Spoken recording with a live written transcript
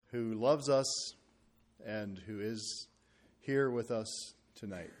who loves us and who is here with us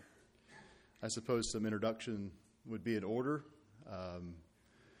tonight. I suppose some introduction would be in order.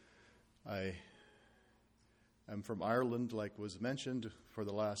 I am from Ireland, like was mentioned. For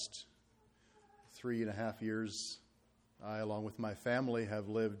the last 3.5 years, I, along with my family, have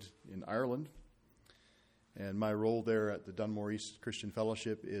lived in Ireland. And my role there at the Dunmore East Christian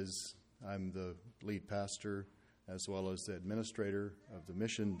Fellowship is I'm the lead pastor as well as the administrator of the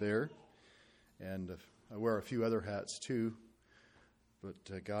mission there. And I wear a few other hats too.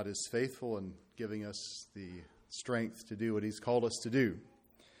 But God is faithful in giving us the strength to do what He's called us to do.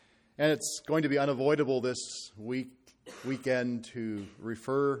 And it's going to be unavoidable this weekend to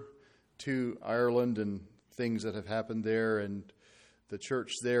refer to Ireland and things that have happened there and the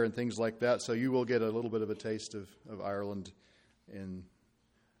church there and things like that. So you will get a little bit of a taste of Ireland in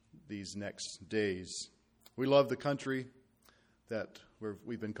these next days. We love the country that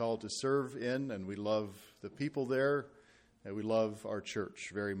we've been called to serve in, and we love the people there, and we love our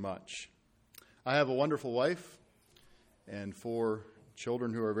church very much. I have a wonderful wife and 4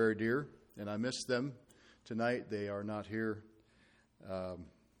 children who are very dear, and I miss them tonight. They are not here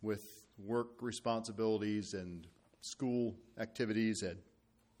with work responsibilities and school activities and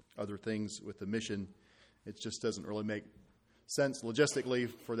other things with the mission. It just doesn't really make sense logistically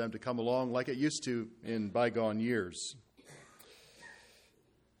for them to come along like it used to in bygone years.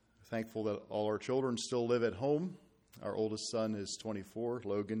 Thankful that all our children still live at home. Our oldest son is 24,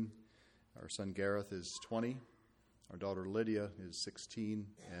 Logan. Our son Gareth is 20. Our daughter Lydia is 16.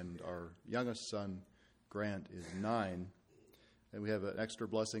 And our youngest son, Grant, is 9. And we have an extra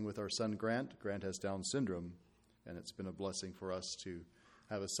blessing with our son Grant. Grant has Down syndrome, and it's been a blessing for us to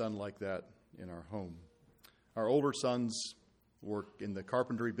have a son like that in our home. Our older sons work in the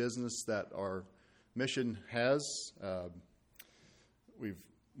carpentry business that our mission has.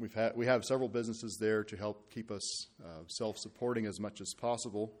 We have several businesses there to help keep us self-supporting as much as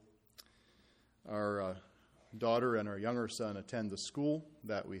possible. Our daughter and our younger son attend the school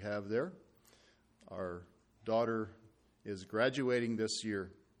that we have there. Our daughter is graduating this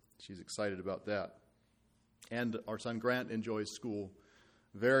year. She's excited about that. And our son Grant enjoys school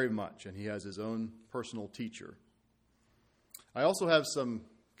very much, and he has his own personal teacher. I also have some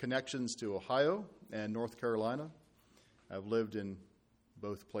connections to Ohio and North Carolina. I've lived in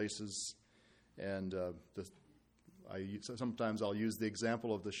both places, and sometimes I'll use the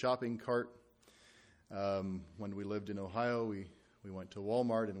example of the shopping cart. When we lived in Ohio, we went to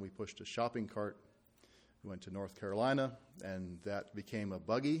Walmart and we pushed a shopping cart. We went to North Carolina, and that became a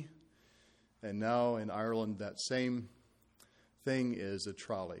buggy. And now in Ireland, that same thing is a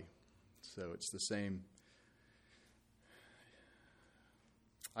trolley. So it's the same.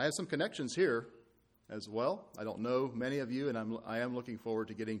 I have some connections here as well. I don't know many of you, and I am looking forward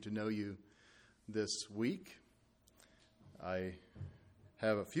to getting to know you this week. I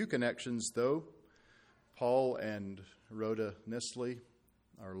have a few connections, though. Paul and Rhoda Nisley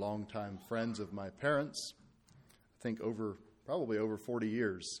are longtime friends of my parents, I think probably over 40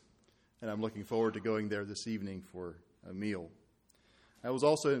 years, and I'm looking forward to going there this evening for a meal. I was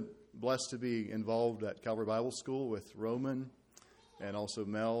also blessed to be involved at Calvary Bible School with Roman and also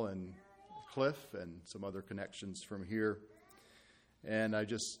Mel and Cliff and some other connections from here. And I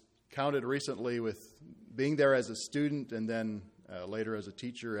just counted recently with being there as a student and then later as a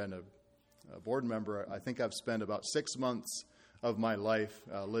teacher and a board member. I think I've spent about 6 months of my life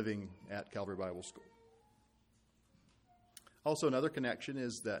living at Calvary Bible School. Also, another connection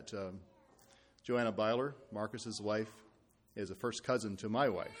is that Joanna Byler, Marcus's wife, is a first cousin to my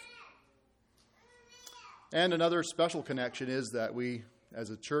wife. And another special connection is that we, as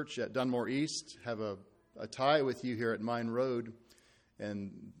a church at Dunmore East, have a tie with you here at Mine Road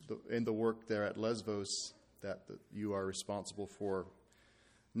and in the work there at Lesvos that you are responsible for.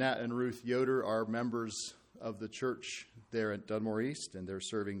 Nat and Ruth Yoder are members of the church there at Dunmore East, and they're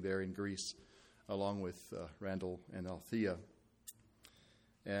serving there in Greece along with Randall and Althea.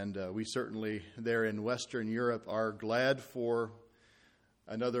 And we certainly there in Western Europe are glad for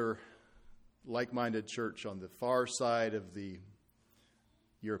another like-minded church on the far side of the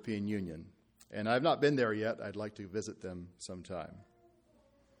European Union. And I've not been there yet. I'd like to visit them sometime.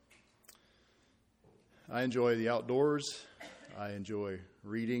 I enjoy the outdoors. I enjoy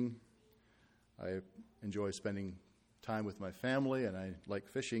reading. I enjoy spending time with my family, and I like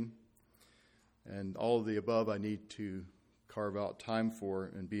fishing. And all of the above I need to carve out time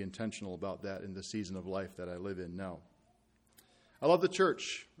for and be intentional about that in the season of life that I live in now. I love the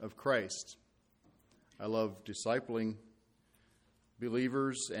Church of Christ. I love discipling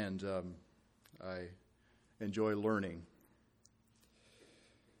believers, and I enjoy learning.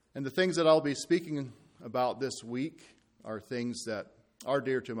 And the things that I'll be speaking about this week are things that are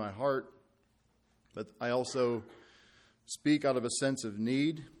dear to my heart, but I also speak out of a sense of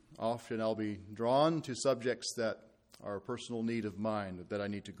need. Often I'll be drawn to subjects that are a personal need of mine that I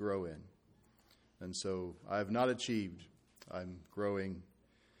need to grow in. And so I have not achieved. I'm growing,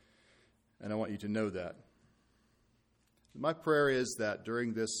 and I want you to know that. My prayer is that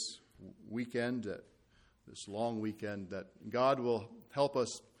during this weekend, this long weekend, that God will help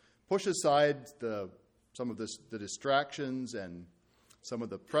us push aside some of the distractions and some of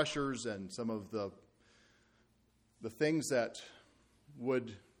the pressures and some of the things that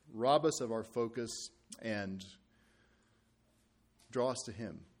would rob us of our focus and draw us to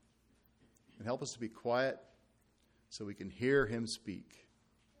Him. And help us to be quiet so we can hear Him speak.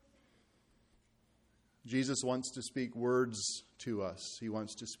 Jesus wants to speak words to us. He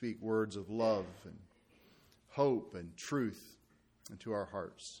wants to speak words of love and hope and truth into our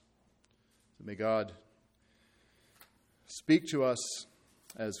hearts. So may God speak to us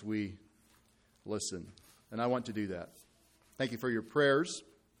as we listen. And I want to do that. Thank you for your prayers.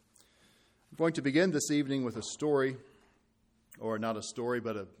 I'm going to begin this evening with a story, or not a story,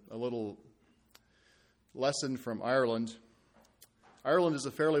 but a little lesson from Ireland. Ireland is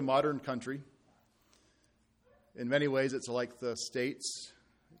a fairly modern country. In many ways, it's like the States.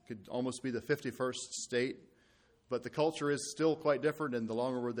 It could almost be the 51st state. But the culture is still quite different, and the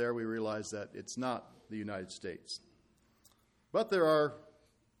longer we're there, we realize that it's not the United States. But there are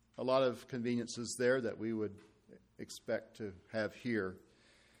a lot of conveniences there that we would expect to have here.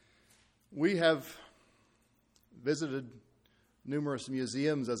 We have visited numerous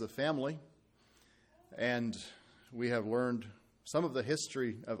museums as a family, and we have learned some of the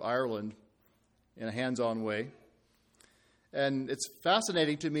history of Ireland in a hands-on way. And it's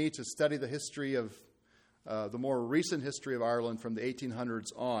fascinating to me to study the history of the more recent history of Ireland from the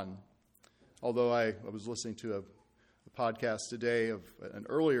 1800s on, although I was listening to a podcast today of an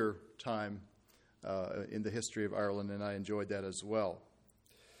earlier time in the history of Ireland, and I enjoyed that as well.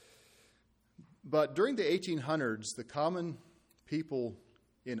 But during the 1800s, the common people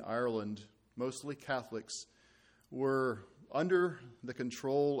in Ireland, mostly Catholics, were under the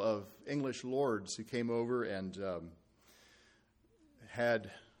control of English lords who came over and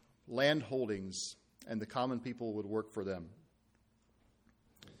had land holdings, and the common people would work for them.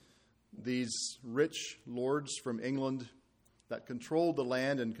 These rich lords from England that controlled the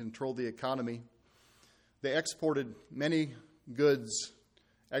land and controlled the economy, they exported many goods,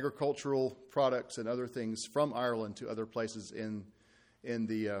 agricultural products, and other things from Ireland to other places in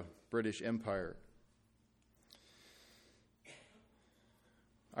the British Empire.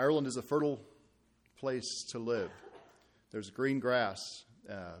 Ireland is a fertile place to live. There's green grass.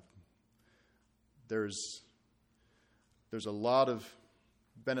 There's a lot of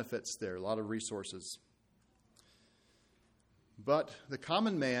benefits there, a lot of resources. But the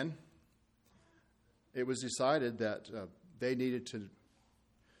common man, it was decided that they needed to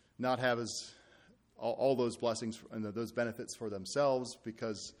not have all those blessings and those benefits for themselves,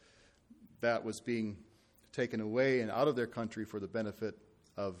 because that was being taken away and out of their country for the benefit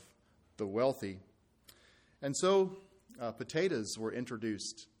of the wealthy. And so potatoes were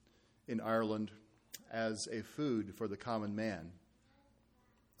introduced in Ireland as a food for the common man.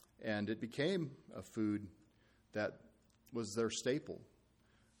 And it became a food that was their staple.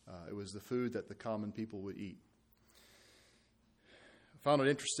 It was the food that the common people would eat. I found it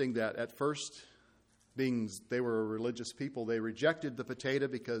interesting that at first, being they were a religious people, they rejected the potato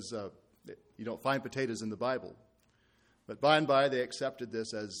because you don't find potatoes in the Bible. But by and by, they accepted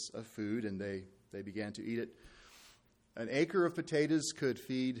this as a food, and they began to eat it. An acre of potatoes could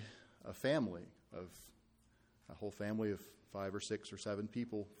feed a whole family of 5 or 6 or 7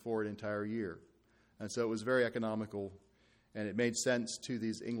 people for an entire year. And so it was very economical, and it made sense to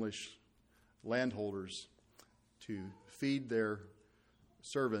these English landholders to feed their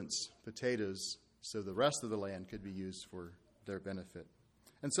servants potatoes so the rest of the land could be used for their benefit.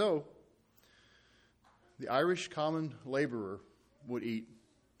 And so the Irish common laborer would eat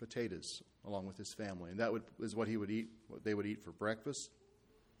potatoes along with his family, and that is what he would eat, what they would eat for breakfast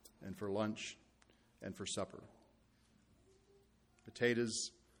and for lunch and for supper.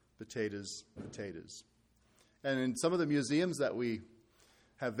 Potatoes, potatoes, potatoes. And in some of the museums that we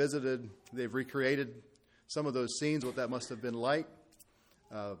have visited, they've recreated some of those scenes, what that must have been like.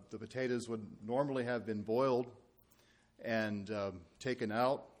 The potatoes would normally have been boiled and taken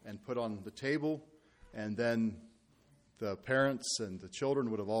out and put on the table, and then the parents and the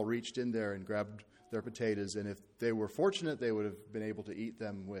children would have all reached in there and grabbed their potatoes, and if they were fortunate, they would have been able to eat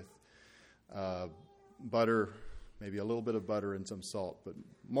them with butter, maybe a little bit of butter and some salt. But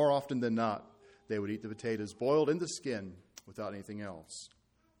more often than not, they would eat the potatoes boiled in the skin without anything else.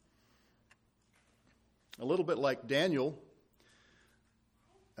 A little bit like Daniel,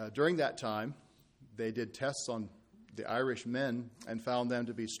 during that time, they did tests on the Irish men and found them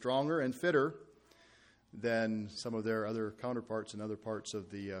to be stronger and fitter than some of their other counterparts in other parts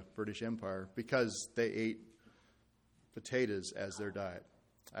of the British Empire because they ate potatoes as their diet.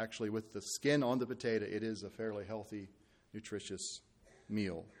 Actually, with the skin on the potato, it is a fairly healthy, nutritious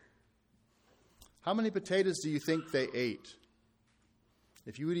meal. How many potatoes do you think they ate?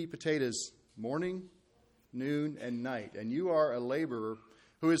 If you would eat potatoes morning, noon, and night, and you are a laborer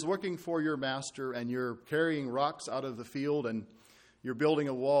who is working for your master and you're carrying rocks out of the field and you're building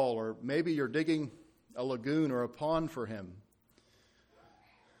a wall, or maybe you're digging a lagoon or a pond for him.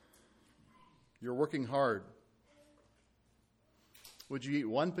 You're working hard. Would you eat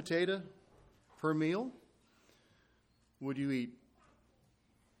one potato per meal? Would you eat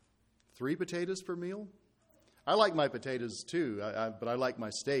 3 potatoes per meal? I like my potatoes too, but I like my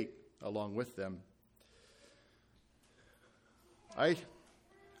steak along with them. I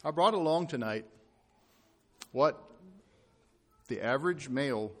brought along tonight what the average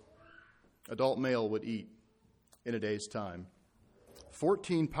adult male would eat in a day's time.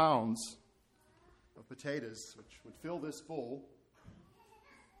 14 pounds of potatoes, which would fill this bowl.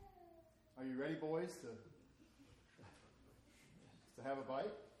 Are you ready, boys, to have a bite?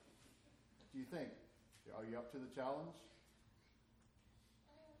 What do you think? Are you up to the challenge?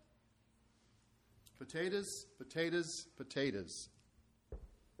 Potatoes, potatoes, potatoes.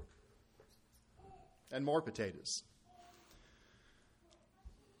 And more potatoes.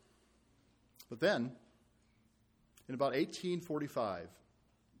 But then, in about 1845,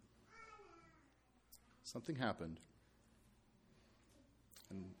 something happened.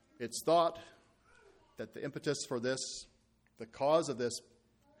 And it's thought that the impetus for this, the cause of this,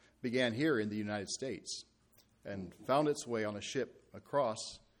 began here in the United States and found its way on a ship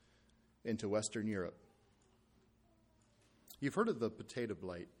across into Western Europe. You've heard of the potato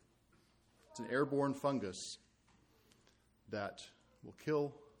blight. It's an airborne fungus that will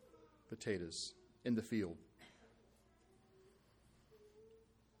kill potatoes in the field.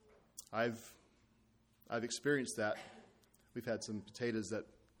 I've experienced that. We've had some potatoes that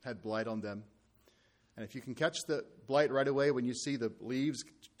had blight on them. And if you can catch the blight right away when you see the leaves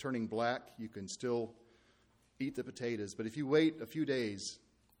turning black, you can still eat the potatoes. But if you wait a few days,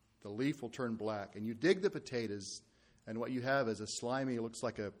 the leaf will turn black. And you dig the potatoes, and what you have is a slimy, it looks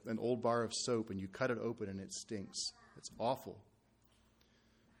like an old bar of soap, and you cut it open and it stinks. It's awful.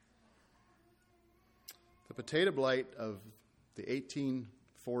 The potato blight of the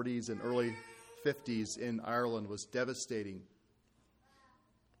 1840s and early 50s in Ireland was devastating.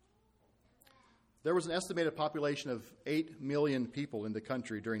 There was an estimated population of 8 million people in the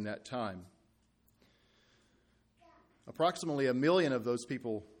country during that time. Approximately 1 million of those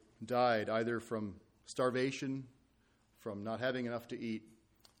people died either from starvation, from not having enough to eat,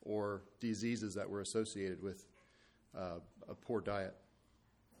 or diseases that were associated with a poor diet.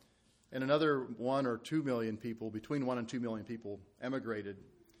 And another 1 or 2 million people, between 1 and 2 million people, emigrated.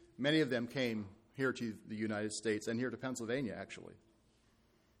 Many of them came here to the United States and here to Pennsylvania, actually.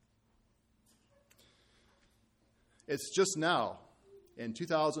 It's just now, in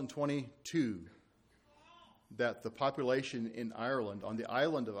 2022, that the population in Ireland, on the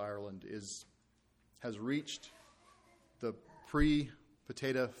island of Ireland, has reached the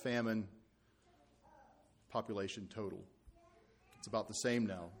pre-potato famine population total. It's about the same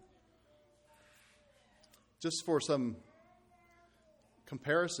now. Just for some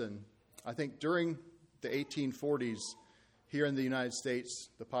comparison, I think during the 1840s, here in the United States,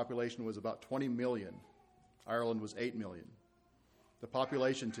 the population was about 20 million. Ireland was 8 million. The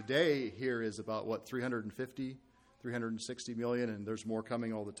population today here is about, 350, 360 million, and there's more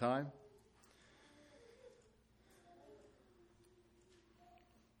coming all the time.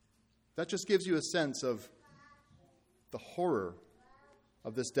 That just gives you a sense of the horror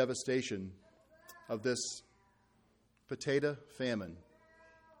of this devastation, of this potato famine.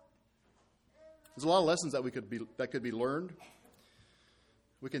 There's a lot of lessons that could be learned.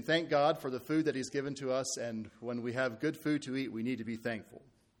 We can thank God for the food that He's given to us, and when we have good food to eat, we need to be thankful.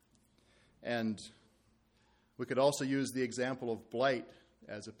 And we could also use the example of blight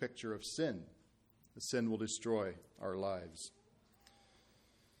as a picture of sin. The sin will destroy our lives.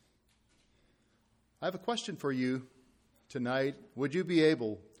 I have a question for you tonight. Would you be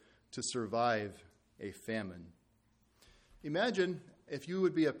able to survive a famine? Imagine if you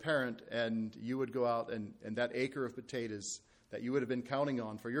would be a parent and you would go out and that acre of potatoes that you would have been counting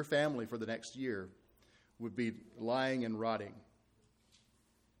on for your family for the next year would be lying and rotting.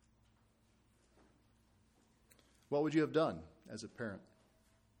 What would you have done as a parent?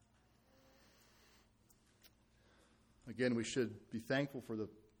 Again, we should be thankful for the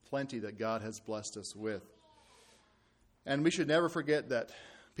plenty that God has blessed us with. And we should never forget that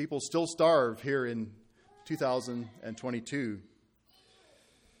people still starve here in 2022.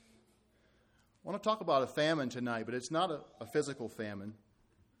 I want to talk about a famine tonight, but it's not a physical famine.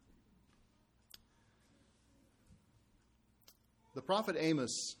 The prophet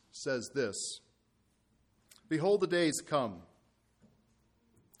Amos says this, "Behold, the days come,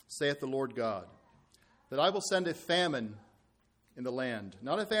 saith the Lord God, that I will send a famine in the land,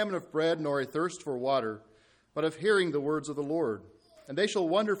 not a famine of bread, nor a thirst for water, but of hearing the words of the Lord. And they shall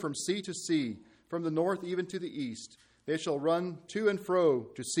wander from sea to sea, from the north even to the east. They shall run to and fro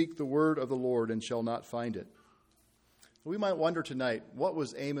to seek the word of the Lord, and shall not find it." We might wonder tonight, what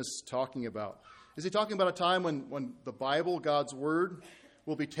was Amos talking about? Is he talking about a time when the Bible, God's word,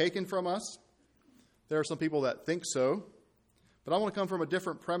 will be taken from us? There are some people that think so, but I want to come from a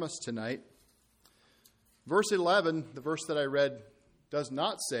different premise tonight. Verse 11, the verse that I read, does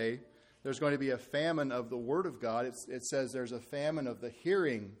not say there's going to be a famine of the word of God. It says there's a famine of the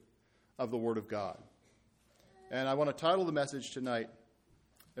hearing of the word of God. And I want to title the message tonight,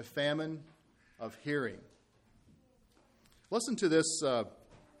 "A Famine of Hearing." Listen to this.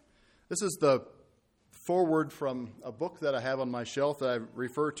 This is the foreword from a book that I have on my shelf that I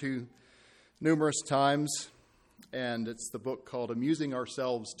refer to numerous times. And it's the book called "Amusing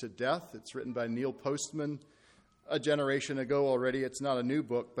Ourselves to Death." It's written by Neil Postman a generation ago already. It's not a new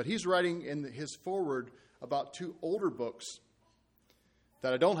book, but he's writing in his foreword about two older books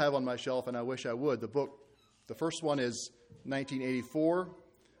that I don't have on my shelf, and I wish I would. The first one is 1984,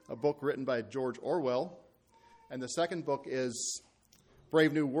 a book written by George Orwell, and the second book is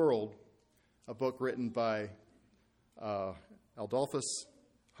Brave New World, a book written by Aldous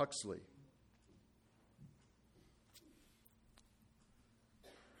Huxley.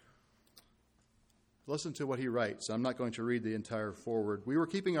 Listen to what he writes. I'm not going to read the entire foreword. We were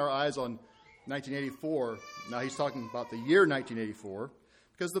keeping our eyes on 1984. Now he's talking about the year 1984,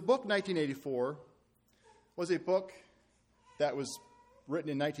 because the book 1984 was a book that was written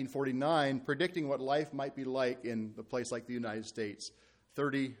in 1949, predicting what life might be like in a place like the United States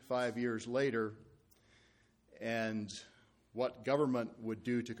 35 years later, and what government would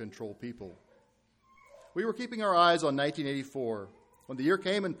do to control people. We were keeping our eyes on 1984. When the year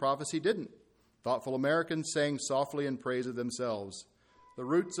came and prophecy didn't. Thoughtful Americans sang softly in praise of themselves. The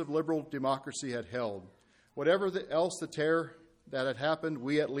roots of liberal democracy had held. Whatever else the terror that had happened,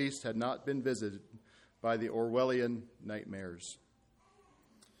 we at least had not been visited by the Orwellian nightmares.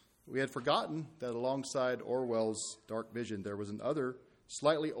 We had forgotten that alongside Orwell's dark vision, there was another,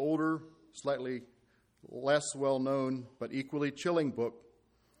 slightly older, slightly less well-known, but equally chilling book,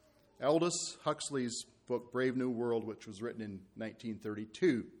 Aldous Huxley's book, Brave New World, which was written in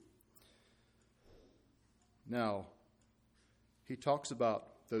 1932. Now, he talks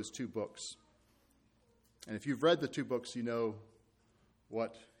about those two books. And if you've read the two books, you know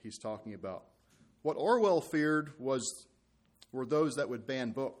what he's talking about. What Orwell feared were those that would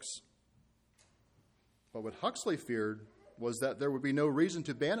ban books. But what Huxley feared was that there would be no reason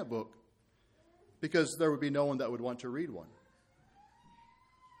to ban a book because there would be no one that would want to read one.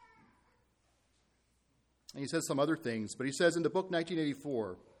 And he says some other things, but he says in the book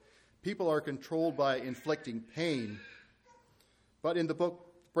 1984, people are controlled by inflicting pain, but in the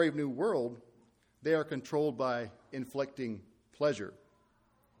book Brave New World, they are controlled by inflicting pleasure.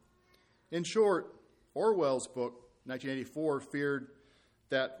 In short, Orwell's book, 1984, feared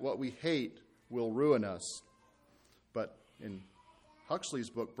that what we hate will ruin us. But in Huxley's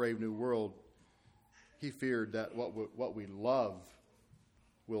book, Brave New World, he feared that what we love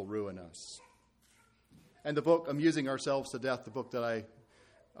will ruin us. And the book, Amusing Ourselves to Death, the book that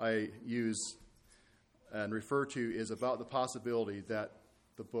I use and refer to, is about the possibility that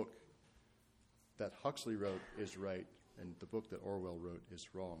the book that Huxley wrote is right and the book that Orwell wrote is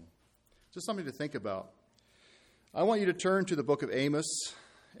wrong. Just something to think about. I want you to turn to the book of Amos,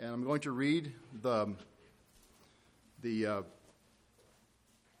 and I'm going to read the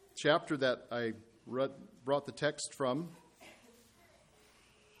chapter that I brought the text from.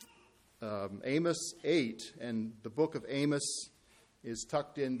 Amos 8, and the book of Amos is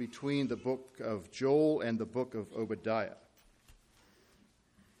tucked in between the book of Joel and the book of Obadiah.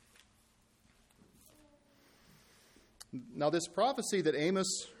 Now, this prophecy that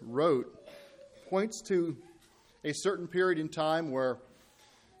Amos wrote points to a certain period in time where,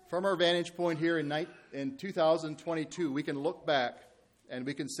 from our vantage point here in 2022, we can look back and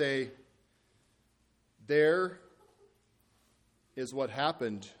we can say, there is what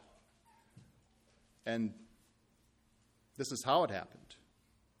happened, and this is how it happened.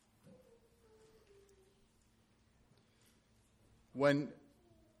 When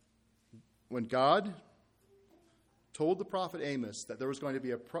God told the prophet Amos that there was going to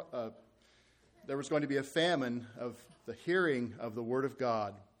be a famine of the hearing of the word of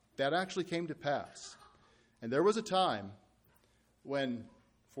God, that actually came to pass. And there was a time when,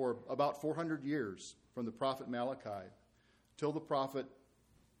 for about 400 years, from the prophet Malachi till the prophet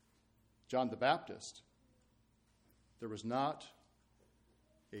John the Baptist, there was not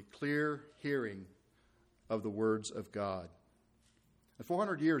a clear hearing of the words of God. And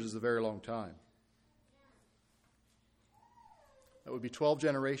 400 years is a very long time. That would be 12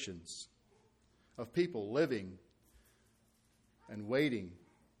 generations of people living and waiting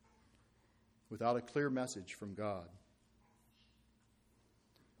without a clear message from God.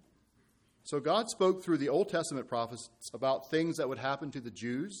 So God spoke through the Old Testament prophets about things that would happen to the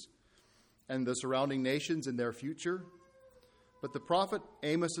Jews and the surrounding nations in their future. But the prophet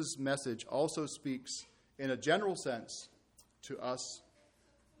Amos's message also speaks in a general sense to us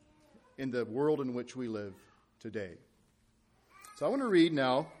in the world in which we live today. So I want to read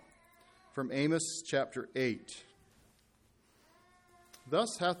now from Amos chapter 8.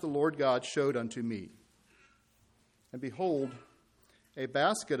 Thus hath the Lord God showed unto me, and behold, a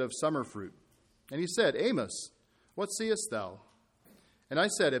basket of summer fruit. And he said, Amos, what seest thou? And I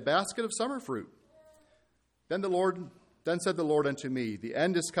said, a basket of summer fruit. Then said the Lord unto me, the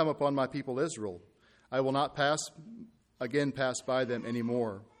end is come upon my people Israel. I will not pass by them any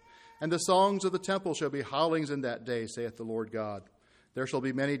more. And the songs of the temple shall be howlings in that day, saith the Lord God. There shall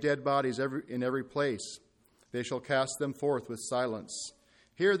be many dead bodies in every place. They shall cast them forth with silence.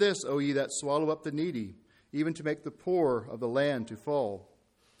 Hear this, O ye that swallow up the needy, even to make the poor of the land to fall.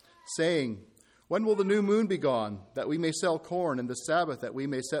 Saying, when will the new moon be gone, that we may sell corn, and the Sabbath, that we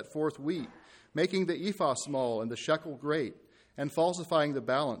may set forth wheat, making the ephah small and the shekel great, and falsifying the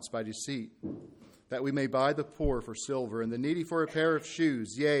balance by deceit, that we may buy the poor for silver, and the needy for a pair of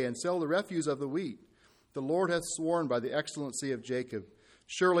shoes, yea, and sell the refuse of the wheat? The Lord hath sworn by the excellency of Jacob,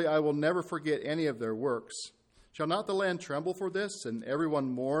 surely I will never forget any of their works. Shall not the land tremble for this, and every one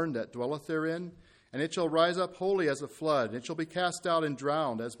mourn that dwelleth therein? And it shall rise up wholly as a flood, and it shall be cast out and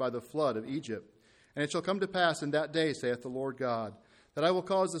drowned as by the flood of Egypt. And it shall come to pass in that day, saith the Lord God, that I will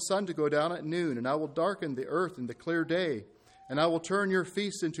cause the sun to go down at noon, and I will darken the earth in the clear day. And I will turn your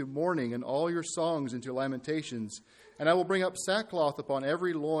feasts into mourning, and all your songs into lamentations. And I will bring up sackcloth upon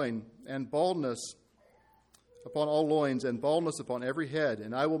every loin, and baldness upon all loins, and baldness upon every head.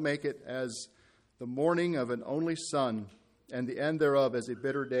 And I will make it as the mourning of an only son, and the end thereof as a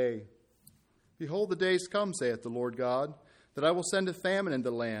bitter day. Behold, the days come, saith the Lord God, that I will send a famine in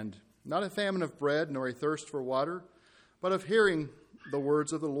the land, not a famine of bread, nor a thirst for water, but of hearing the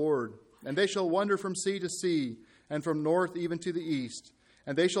words of the Lord. And they shall wander from sea to sea, and from north even to the east.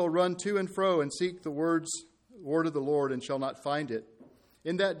 And they shall run to and fro, and seek the word of the Lord, and shall not find it.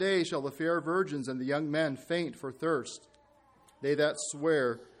 In that day shall the fair virgins and the young men faint for thirst, they that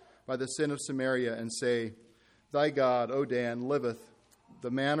swear by the sin of Samaria, and say, thy God, O Dan, liveth, the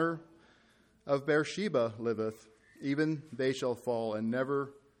manner of Beersheba liveth, even they shall fall and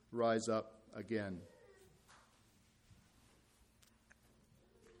never rise up again.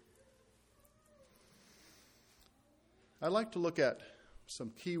 I'd like to look at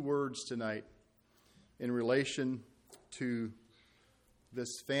some key words tonight in relation to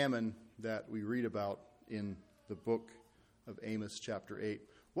this famine that we read about in the book of Amos chapter 8.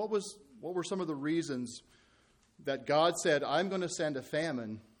 What were some of the reasons that God said, I'm going to send a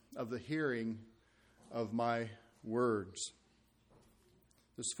famine of the hearing of my words?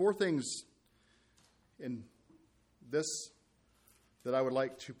 There's 4 things in this that I would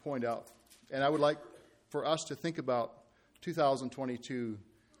like to point out, and I would like for us to think about 2022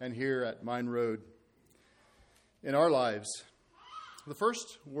 and here at Mine Road in our lives. The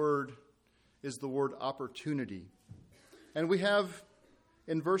first word is the word opportunity. And we have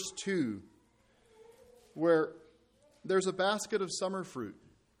in verse 2 where there's a basket of summer fruit.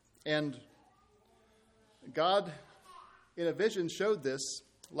 And God, in a vision, showed this,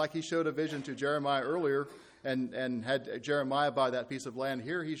 like he showed a vision to Jeremiah earlier and had Jeremiah buy that piece of land.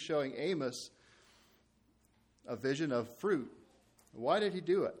 Here he's showing Amos a vision of fruit. Why did he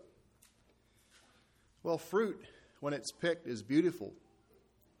do it? Well, fruit, when it's picked, is beautiful.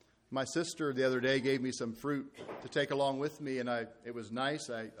 My sister the other day gave me some fruit to take along with me, and it was nice.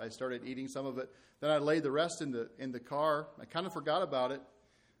 I started eating some of it. Then I laid the rest in the car. I kind of forgot about it.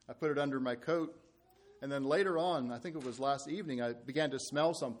 I put it under my coat. And then later on, I think it was last evening, I began to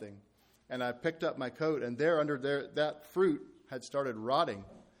smell something. And I picked up my coat, and there under there, that fruit had started rotting.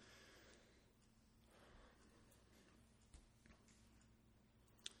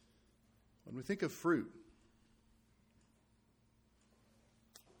 When we think of fruit,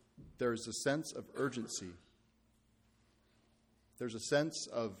 there's a sense of urgency. There's a sense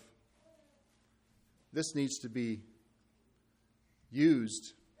of this needs to be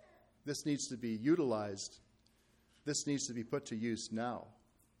used. This needs to be utilized. This needs to be put to use now.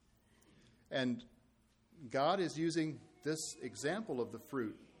 And God is using this example of the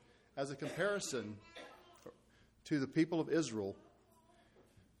fruit as a comparison to the people of Israel.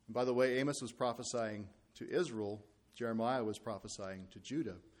 And by the way, Amos was prophesying to Israel. Jeremiah was prophesying to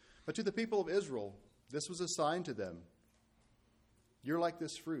Judah. But to the people of Israel, this was a sign to them. You're like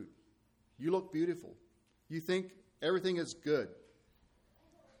this fruit. You look beautiful. You think everything is good.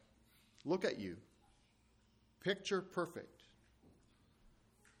 Look at you. Picture perfect.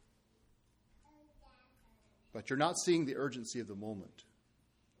 But you're not seeing the urgency of the moment.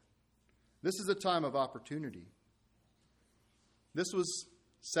 This is a time of opportunity. This was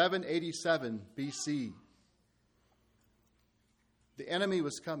 787 BC. The enemy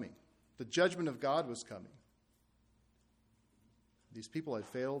was coming. The judgment of God was coming. These people had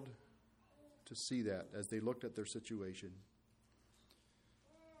failed to see that as they looked at their situation.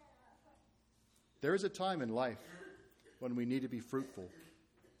 There is a time in life when we need to be fruitful.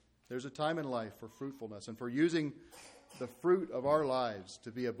 There's a time in life for fruitfulness and for using the fruit of our lives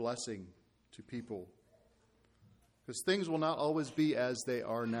to be a blessing to people. Because things will not always be as they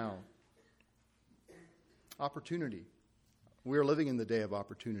are now. Opportunity. We are living in the day of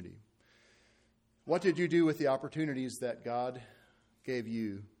opportunity. What did you do with the opportunities that God gave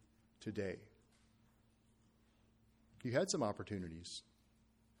you today? You had some opportunities.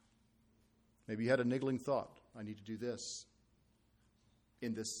 Maybe you had a niggling thought. I need to do this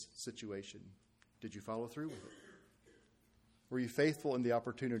in this situation. Did you follow through with it? Were you faithful in the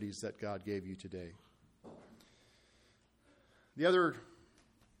opportunities that God gave you today? The other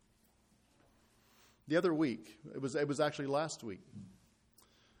week, it was actually last week,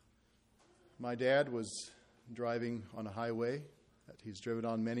 my dad was driving on a highway that he's driven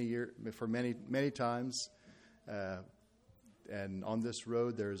on many times. And on this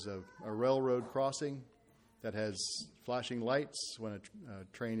road, there's a railroad crossing that has flashing lights when a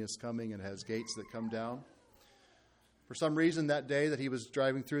train is coming and has gates that come down. For some reason, that day that he was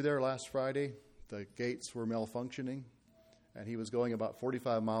driving through there last Friday, the gates were malfunctioning, and he was going about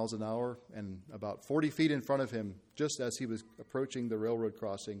 45 miles an hour, and about 40 feet in front of him, just as he was approaching the railroad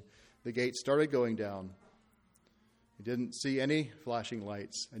crossing, the gates started going down. He didn't see any flashing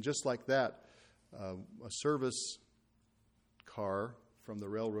lights, and just like that, a service car from the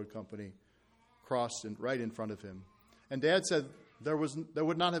railroad company crossed right in front of him. And Dad said there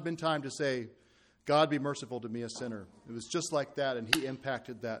would not have been time to say, God be merciful to me, a sinner. It was just like that, and he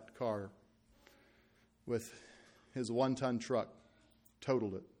impacted that car with his 1-ton truck,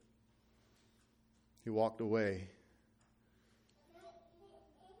 totaled it. He walked away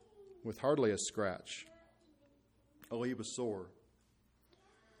with hardly a scratch. Oh, he was sore.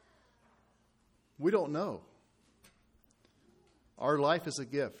 We don't know. Our life is a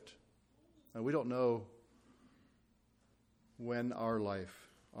gift, and we don't know when our life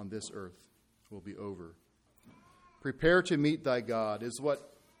on this earth will be over. Prepare to meet thy God is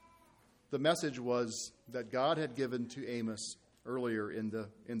what the message was that God had given to Amos earlier in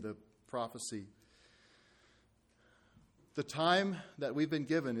the prophecy. The time that we've been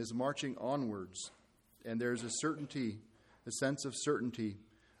given is marching onwards, and there's a sense of certainty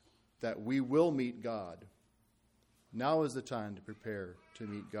that we will meet God. Now is the time to prepare to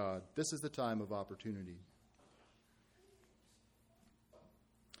meet God. This is the time of opportunity.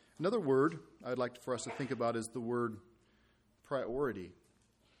 Another word I'd like for us to think about is the word priority.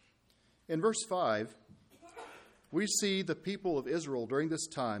 In verse 5, we see the people of Israel during this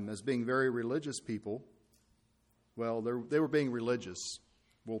time as being very religious people. Well, they were being religious.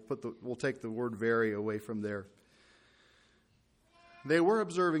 We'll take the word very away from there. They were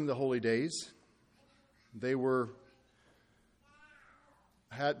observing the holy days. They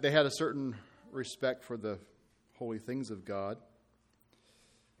had a certain respect for the holy things of God.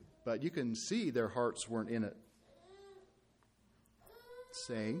 But you can see their hearts weren't in it.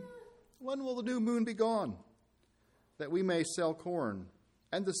 Saying, when will the new moon be gone, that we may sell corn,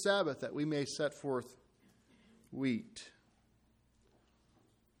 and the Sabbath, that we may set forth wheat?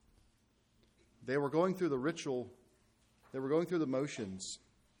 They were going through the ritual. They were going through the motions.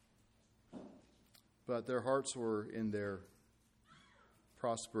 But their hearts were in their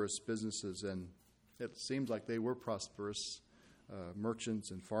prosperous businesses, and it seemed like they were prosperous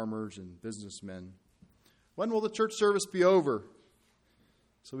merchants and farmers and businessmen. When will the church service be over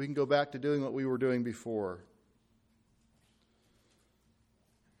so we can go back to doing what we were doing before?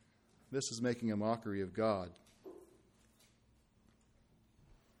 This is making a mockery of God.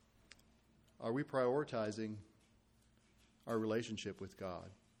 Are we prioritizing our relationship with God?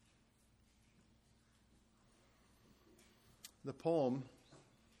 The poem,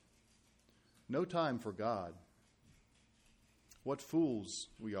 No Time for God. What fools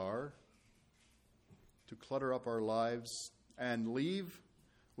we are to clutter up our lives and leave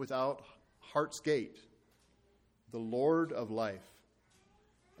without Heart's Gate, the Lord of life,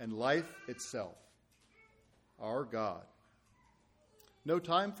 and life itself, our God. No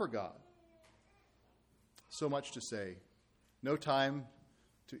time for God. So much to say. No time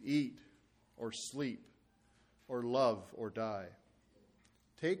to eat or sleep or love or die.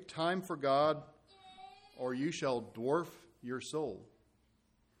 Take time for God, or you shall dwarf your soul.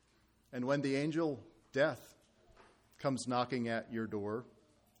 And when the angel death comes knocking at your door,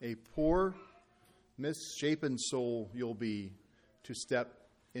 a poor, misshapen soul you'll be to step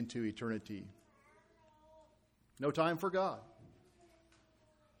into eternity. No time for God.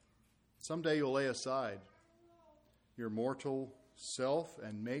 Someday you'll lay aside your mortal self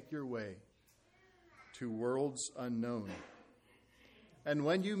and make your way to worlds unknown. And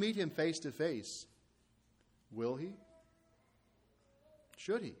when you meet him face to face, will he?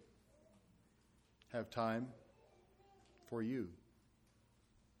 Should he have time for you?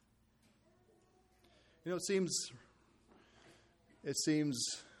 You know, it seems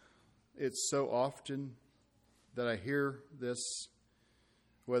it's so often that I hear this,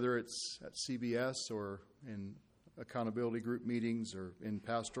 whether it's at CBS or in accountability group meetings or in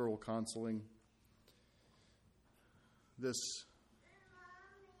pastoral counseling, this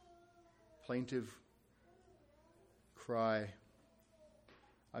plaintive cry,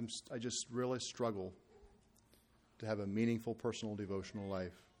 I just really struggle to have a meaningful personal devotional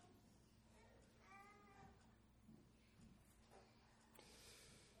life.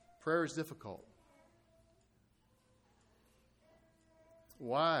 Prayer is difficult.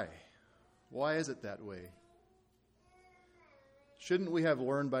 Why? Why is it that way? Shouldn't we have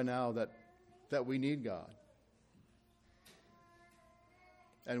learned by now that we need God?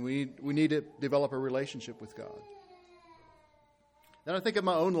 And we need to develop a relationship with God. Then I think of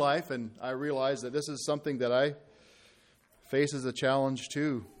my own life, and I realize that this is something that I face as a challenge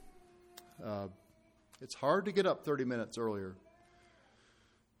too. It's hard to get up 30 minutes earlier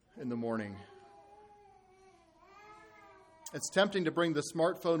in the morning. It's tempting to bring the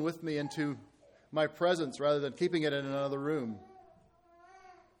smartphone with me into my presence rather than keeping it in another room.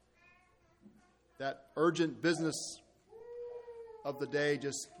 That urgent business of the day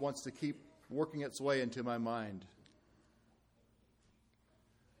just wants to keep working its way into my mind.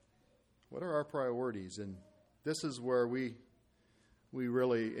 What are our priorities? And this is where we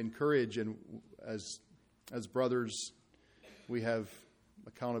really encourage, and as brothers, we have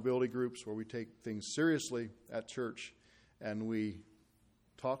accountability groups where we take things seriously at church, and we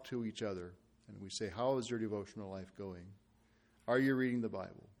talk to each other, and we say, how is your devotional life going? Are you reading the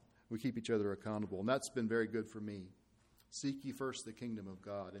Bible? We keep each other accountable, and that's been very good for me. Seek ye first the kingdom of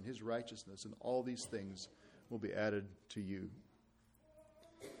God and his righteousness, and all these things will be added to you.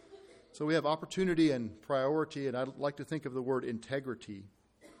 So we have opportunity and priority, and I'd like to think of the word integrity.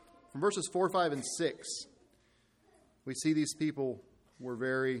 From verses 4, 5, and 6, we see these people were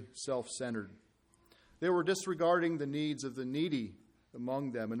very self-centered. They were disregarding the needs of the needy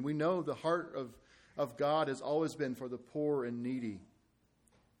among them, and we know the heart of God has always been for the poor and needy.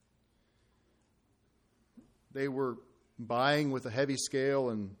 They were buying with a heavy scale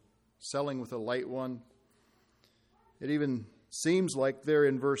and selling with a light one. It even seems like there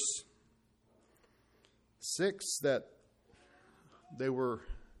in verse 6 that they were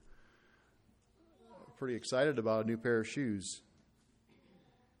pretty excited about a new pair of shoes.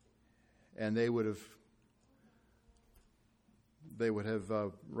 And they would have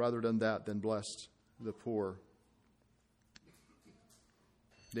rather done that than blessed the poor.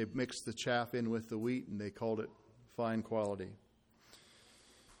 They mixed the chaff in with the wheat, and they called it fine quality.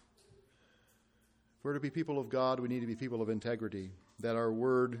 If we're to be people of God, we need to be people of integrity, that our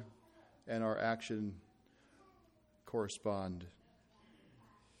word and our action correspond.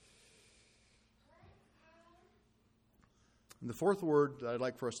 And the fourth word that I'd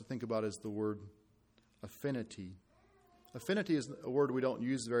like for us to think about is the word affinity. Affinity is a word we don't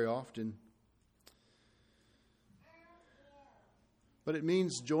use very often, but it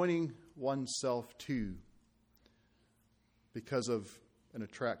means joining oneself to because of an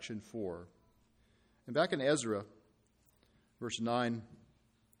attraction for. And back in Ezra, verse 9,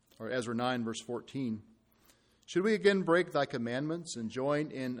 or Ezra 9, verse 14. Should we again break thy commandments and join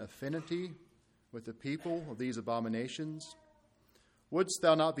in affinity with the people of these abominations? Wouldst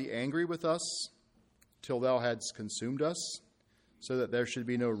thou not be angry with us till thou hadst consumed us, so that there should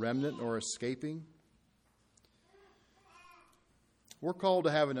be no remnant or escaping? We're called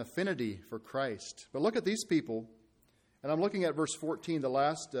to have an affinity for Christ. But look at these people, and I'm looking at verse 14, the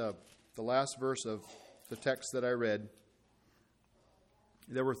last verse of the text that I read.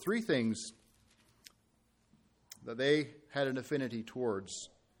 There were three things that they had an affinity towards: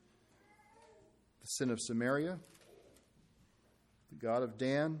 the sin of Samaria, the god of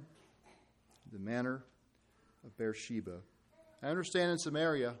Dan, the manner of Beersheba. I understand in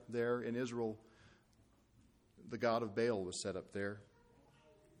Samaria, there in Israel, the god of Baal was set up there.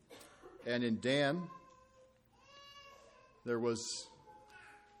 And in Dan, there was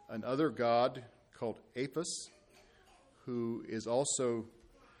another god called Apis, who is also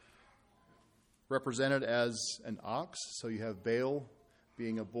represented as an ox. So you have Baal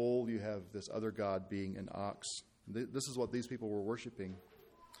being a bull, you have this other god being an ox. This is what these people were worshiping.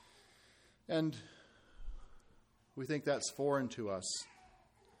 And we think that's foreign to us.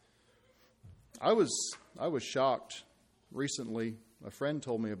 I was shocked recently. A friend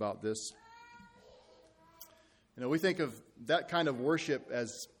told me about this. We think of that kind of worship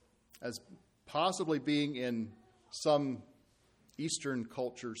as possibly being in some Eastern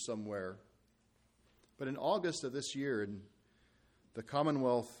culture somewhere. But in August of this year, in the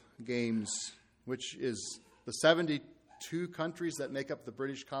Commonwealth Games, which is the 72 countries that make up the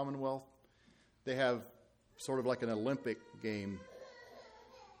British Commonwealth, they have sort of like an Olympic game.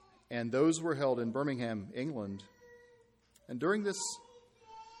 And those were held in Birmingham, England. And during this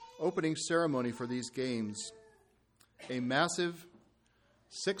opening ceremony for these games, a massive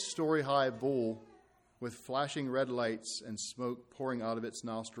 6-story high bull with flashing red lights and smoke pouring out of its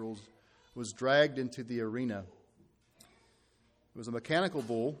nostrils was dragged into the arena. It was a mechanical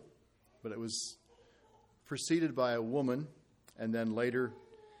bull, but it was preceded by a woman, and then later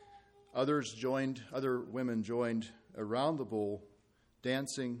other women joined around the bull,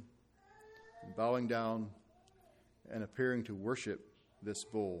 dancing, bowing down, and appearing to worship this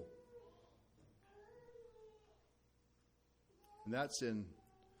bull. And that's in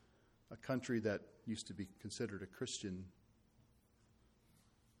a country that used to be considered a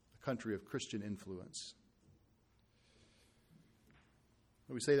country of Christian influence.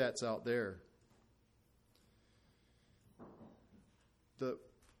 We say that's out there. The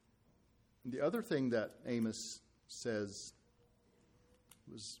other thing that Amos says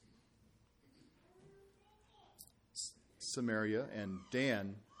was Samaria and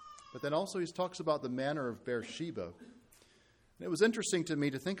Dan, but then also he talks about the manner of Beersheba. And it was interesting to me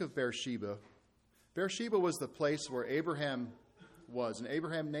to think of Beersheba. Beersheba was the place where Abraham was, and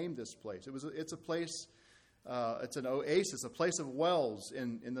Abraham named this place. It's a place, it's an oasis, a place of wells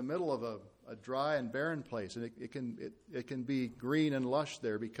in the middle of a dry and barren place, and it can be green and lush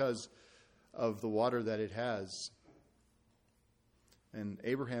there because of the water that it has. And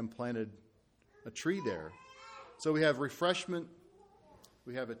Abraham planted a tree there. So we have refreshment,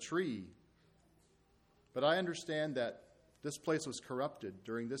 we have a tree. But I understand that this place was corrupted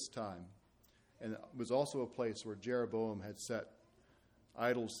during this time, and it was also a place where Jeroboam had set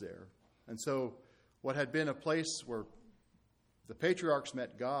idols there. And so what had been a place where the patriarchs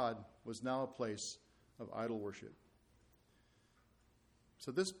met God was now a place of idol worship.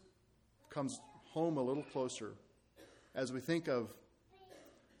 So this comes home a little closer as we think of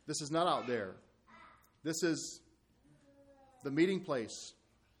this is not out there. This is the meeting place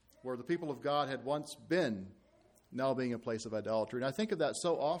where the people of God had once been, now being a place of idolatry. And I think of that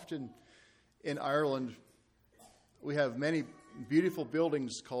so often in Ireland. We have many beautiful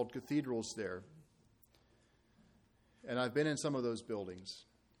buildings called cathedrals there. And I've been in some of those buildings.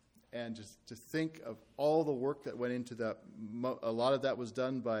 And just to think of all the work that went into that, a lot of that was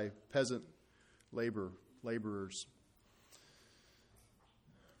done by peasant laborers.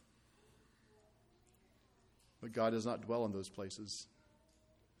 But God does not dwell in those places.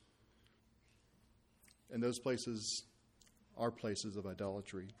 And those places are places of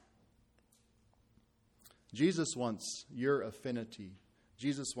idolatry. Jesus wants your affinity.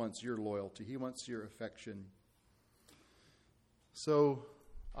 Jesus wants your loyalty. He wants your affection. So,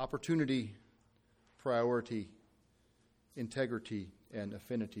 opportunity, priority, integrity, and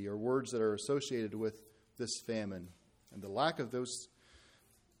affinity are words that are associated with this famine. And the lack of those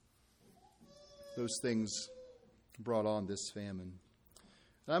things brought on this famine.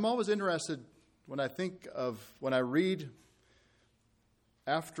 And I'm always interested when I read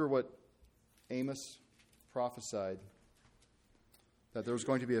after what Amos prophesied, that there was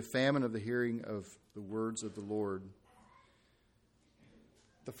going to be a famine of the hearing of the words of the Lord.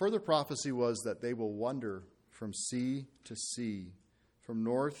 The further prophecy was that they will wander from sea to sea, from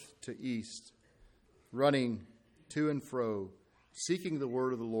north to east, running to and fro, seeking the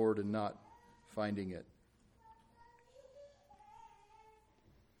word of the Lord and not finding it.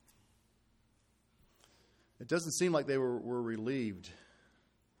 It doesn't seem like they were relieved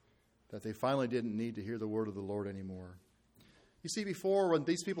that they finally didn't need to hear the word of the Lord anymore. You see, before, when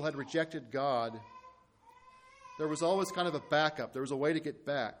these people had rejected God, there was always kind of a backup. There was a way to get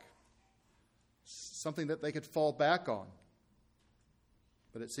back, something that they could fall back on.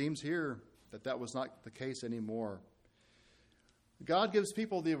 But it seems here that that was not the case anymore. God gives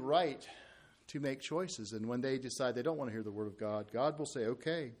people the right to make choices, and when they decide they don't want to hear the word of God, God will say,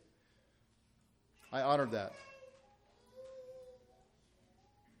 okay, I honor that. –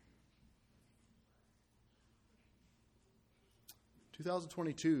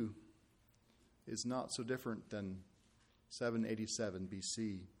 2022 is not so different than 787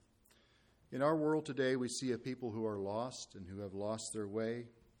 BC. In our world today, we see a people who are lost and who have lost their way,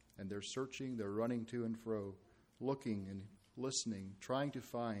 and they're searching, they're running to and fro, looking and listening, trying to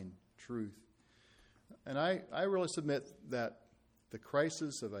find truth. And I really submit that the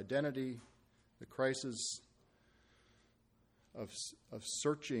crisis of identity, the crisis of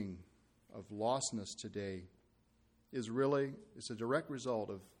searching, of lostness today, is a direct result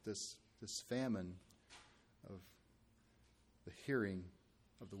of this famine of the hearing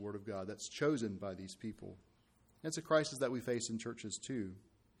of the Word of God that's chosen by these people. And it's a crisis that we face in churches too.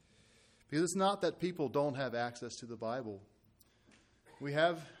 Because it's not that people don't have access to the Bible. We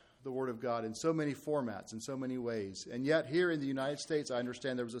have the Word of God in so many formats, in so many ways. And yet here in the United States, I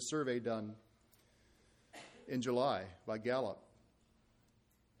understand there was a survey done in July by Gallup.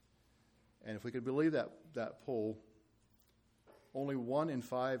 And if we could believe that poll, only 1 in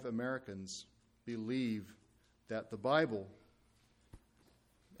 5 Americans believe that the Bible,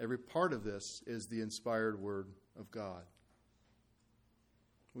 every part of this, is the inspired Word of God.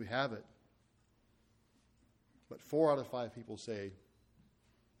 We have it. But 4 out of 5 people say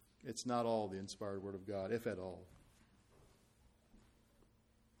it's not all the inspired Word of God, if at all.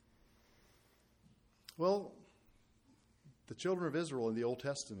 Well, the children of Israel in the Old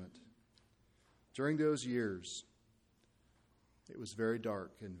Testament, during those years, it was very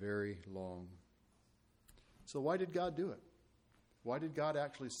dark and very long. So why did God do it? Why did God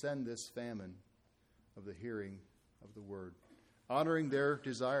actually send this famine of the hearing of the word, honoring their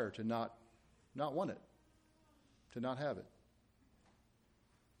desire to not want it, to not have it?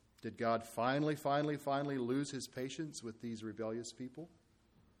 Did God finally lose his patience with these rebellious people?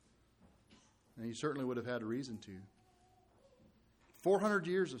 And he certainly would have had a reason to. 400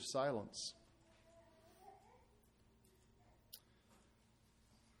 years of silence.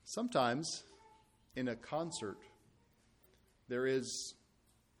 Sometimes in a concert, there is,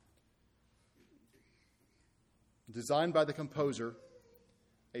 designed by the composer,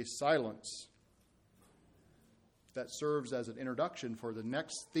 a silence that serves as an introduction for the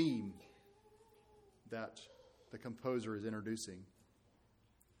next theme that the composer is introducing.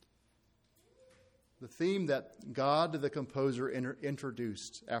 The theme that God, the composer,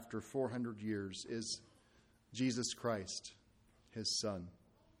 introduced after 400 years is Jesus Christ, his Son.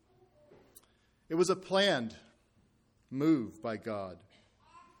 It was a planned move by God.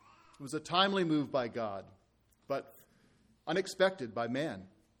 It was a timely move by God, but unexpected by man.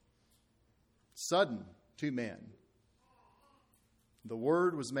 Sudden to man. The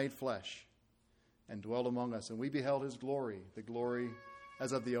Word was made flesh and dwelt among us, and we beheld his glory, the glory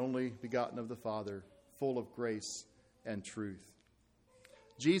as of the only begotten of the Father, full of grace and truth.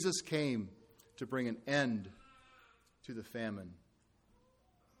 Jesus came to bring an end to the famine.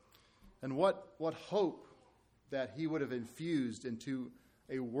 And what hope that he would have infused into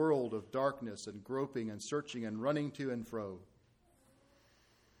a world of darkness and groping and searching and running to and fro.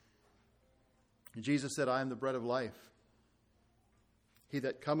 And Jesus said, I am the bread of life. He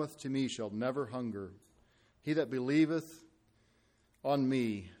that cometh to me shall never hunger. He that believeth on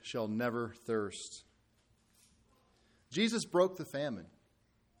me shall never thirst. Jesus broke the famine.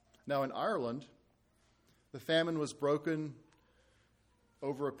 Now in Ireland, the famine was broken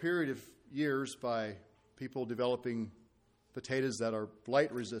over a period of years by people developing potatoes that are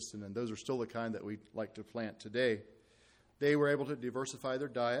blight resistant, and those are still the kind that we like to plant today. They were able to diversify their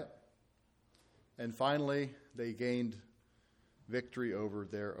diet, and finally they gained victory over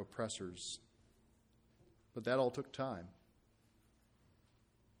their oppressors. But that all took time.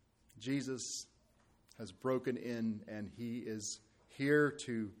 Jesus has broken in, and he is here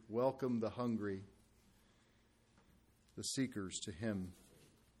to welcome the hungry. the seekers to him.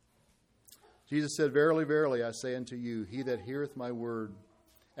 Jesus said, Verily, verily, I say unto you, he that heareth my word,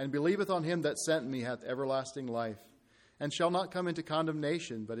 and believeth on him that sent me, hath everlasting life, and shall not come into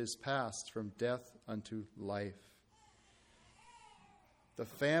condemnation, but is passed from death unto life. The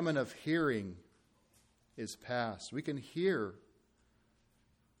famine of hearing is past. We can hear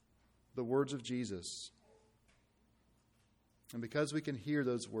the words of Jesus. And because we can hear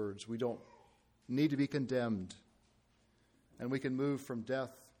those words, we don't need to be condemned. And we can move from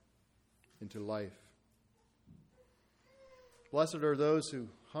death into life. Blessed are those who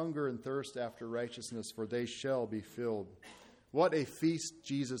hunger and thirst after righteousness, for they shall be filled. What a feast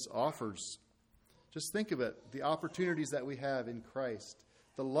Jesus offers. Just think of it, the opportunities that we have in Christ,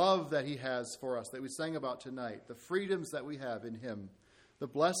 the love that he has for us that we sang about tonight, the freedoms that we have in him, the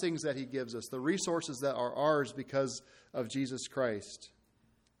blessings that he gives us, the resources that are ours because of Jesus Christ,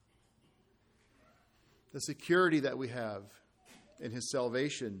 the security that we have in his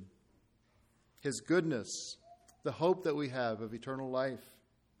salvation, his goodness, the hope that we have of eternal life.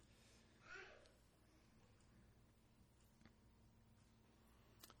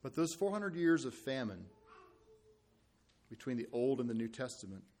 But those 400 years of famine between the Old and the New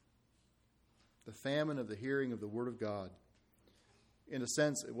Testament, the famine of the hearing of the Word of God, in a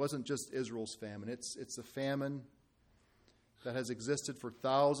sense, it wasn't just Israel's famine. It's the famine that has existed for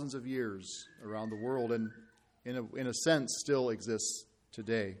thousands of years around the world and, in a sense, still exists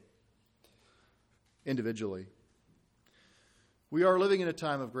today, individually. We are living in a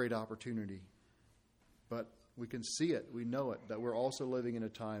time of great opportunity, but we can see it, we know it, that we're also living in a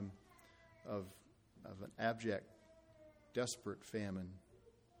time of an abject, desperate famine.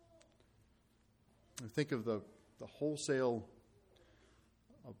 And think of the wholesale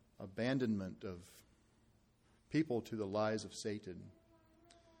abandonment of people to the lies of Satan.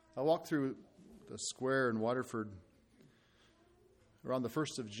 I walked through the square in Waterford around the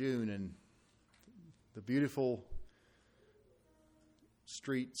 1st of June, and the beautiful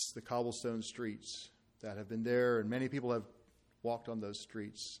streets, the cobblestone streets that have been there, and many people have walked on those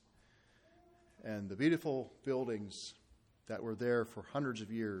streets, and the beautiful buildings that were there for hundreds of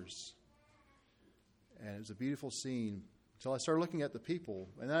years. And it was a beautiful scene until I started looking at the people.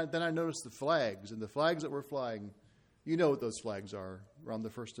 And then I noticed the flags, and the flags that were flying, you know what those flags are around the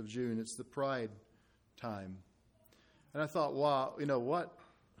 1st of June. It's the pride time. And I thought, wow, you know,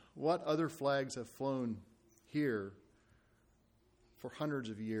 what other flags have flown here for hundreds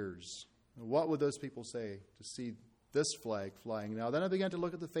of years? What would those people say to see this flag flying now? Then I began to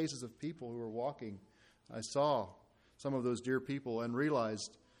look at the faces of people who were walking. I saw some of those dear people and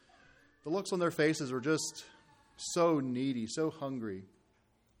realized the looks on their faces were just so needy, so hungry,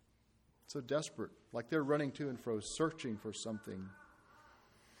 so desperate, like they're running to and fro, searching for something.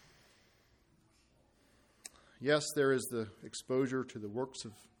 Yes, there is the exposure to the works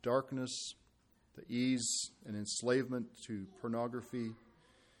of darkness, the ease and enslavement to pornography,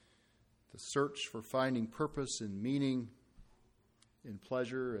 the search for finding purpose and meaning in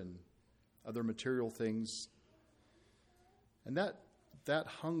pleasure and other material things. And that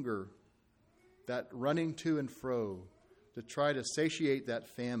hunger, that running to and fro to try to satiate that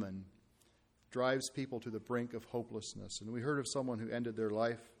famine drives people to the brink of hopelessness. And we heard of someone who ended their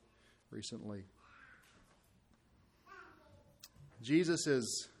life recently. Jesus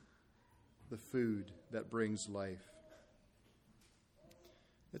is the food that brings life.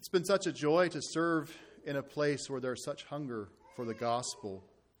 It's been such a joy to serve in a place where there's such hunger for the gospel.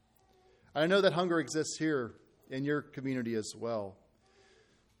 I know that hunger exists here in your community as well.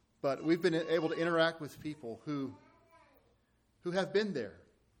 But we've been able to interact with people who have been there,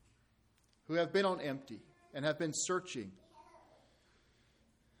 who have been on empty and have been searching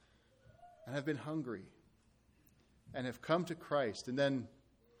and have been hungry and have come to Christ. And then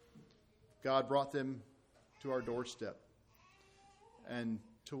God brought them to our doorstep. And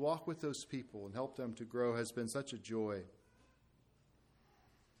to walk with those people and help them to grow has been such a joy.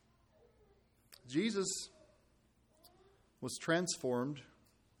 Jesus was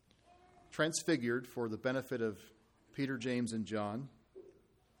transfigured for the benefit of Peter, James, and John.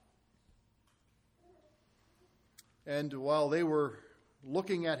 And while they were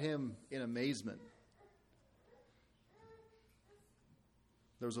looking at him in amazement,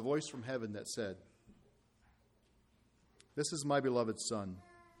 there was a voice from heaven that said, "This is my beloved Son,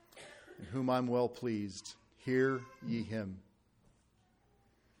 in whom I'm well pleased. Hear ye him."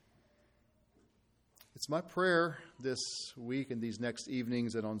 It's my prayer this week and these next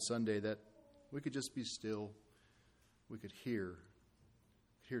evenings and on Sunday that we could just be still. We could hear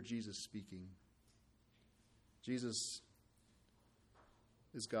Jesus speaking. Jesus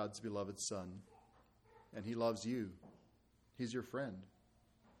is God's beloved Son, and he loves you He's your friend.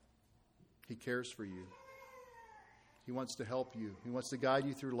 He cares for you. He wants to help you. He wants to guide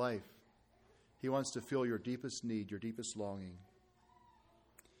you through life. He wants to fill your deepest need, your deepest longing.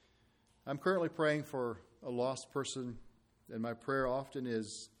 I'm currently praying for a lost person, and my prayer often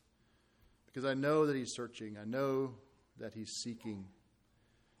is because I know that he's searching. I know that he's seeking.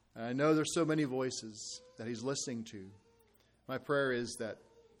 And I know there's so many voices that he's listening to. My prayer is that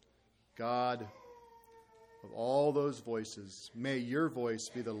God, of all those voices, may your voice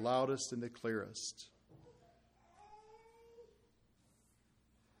be the loudest and the clearest.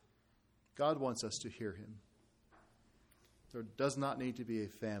 God wants us to hear him. There does not need to be a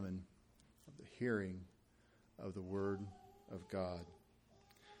famine of the hearing of the word of God.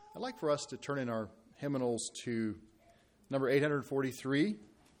 I'd like for us to turn in our hymnals to number 843,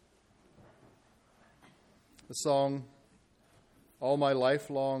 the song, "All My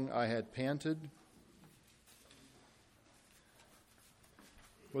Life Long I Had Panted,"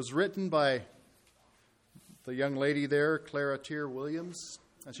 was written by the young lady there, Clara Tier Williams.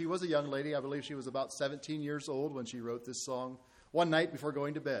 And she was a young lady. I believe she was about 17 years old when she wrote this song one night before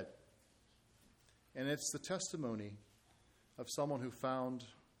going to bed. And it's the testimony of someone who found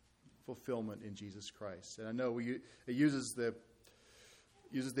fulfillment in Jesus Christ. And I know it uses the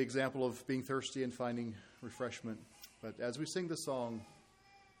example of being thirsty and finding refreshment. But as we sing the song,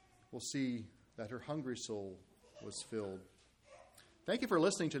 we'll see that her hungry soul was filled. Thank you for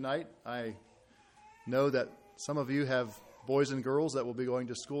listening tonight. I know that some of you have boys and girls that will be going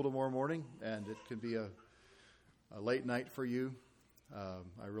to school tomorrow morning, and it could be a late night for you.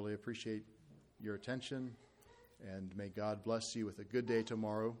 I really appreciate your attention, and may God bless you with a good day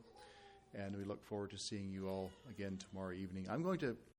tomorrow. And we look forward to seeing you all again tomorrow evening. I'm going to